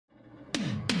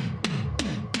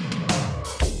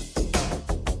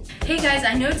Hey guys,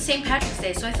 I know it's St. Patrick's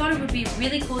Day, so I thought it would be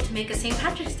really cool to make a St.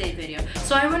 Patrick's Day video.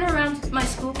 So I went around my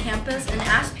school campus and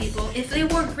asked people if they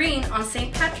wore green on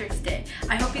St. Patrick's Day.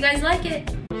 I hope you guys like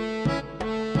it.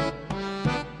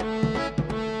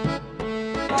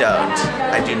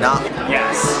 I do not.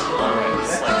 Yes.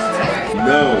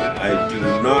 No, I do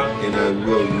not, and I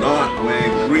will not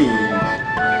wear green.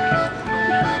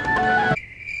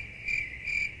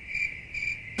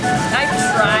 I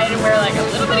try to wear like a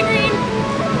little bit of green.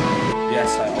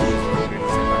 Yes, I always wear green on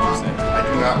St. Patrick's Day. I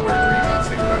do not wear green on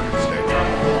St. Patrick's Day.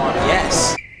 Yes.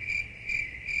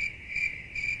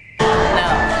 No.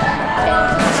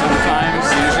 Sometimes,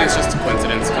 usually it's just a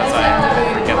coincidence because I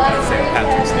forget that it's St.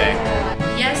 Patrick's Day.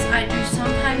 Yes, I do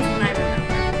sometimes when I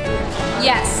remember.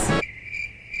 Yes.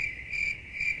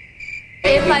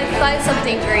 If I find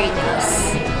something great,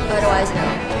 yes. Otherwise, no.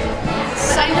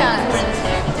 Sometimes.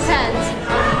 Depends.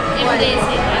 What is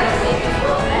it?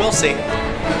 We'll see.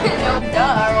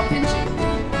 Duh, I'll pinch you.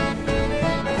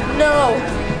 No.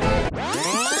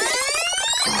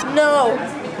 No.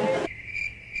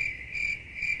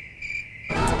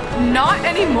 Not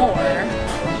anymore.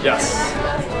 Yes.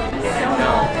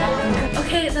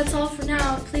 Okay, that's all for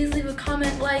now. Please leave a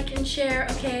comment, like, and share.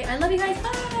 Okay, I love you guys.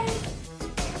 Bye!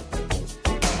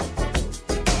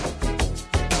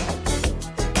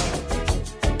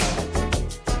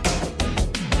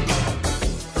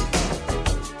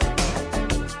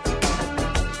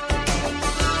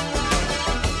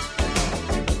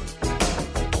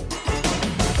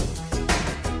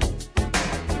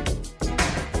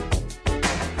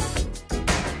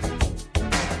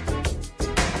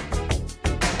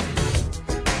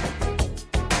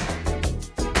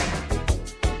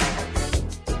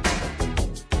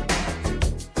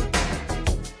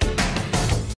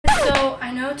 So,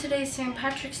 I know today's St.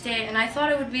 Patrick's Day, and I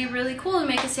thought it would be really cool to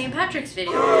make a St. Patrick's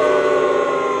video.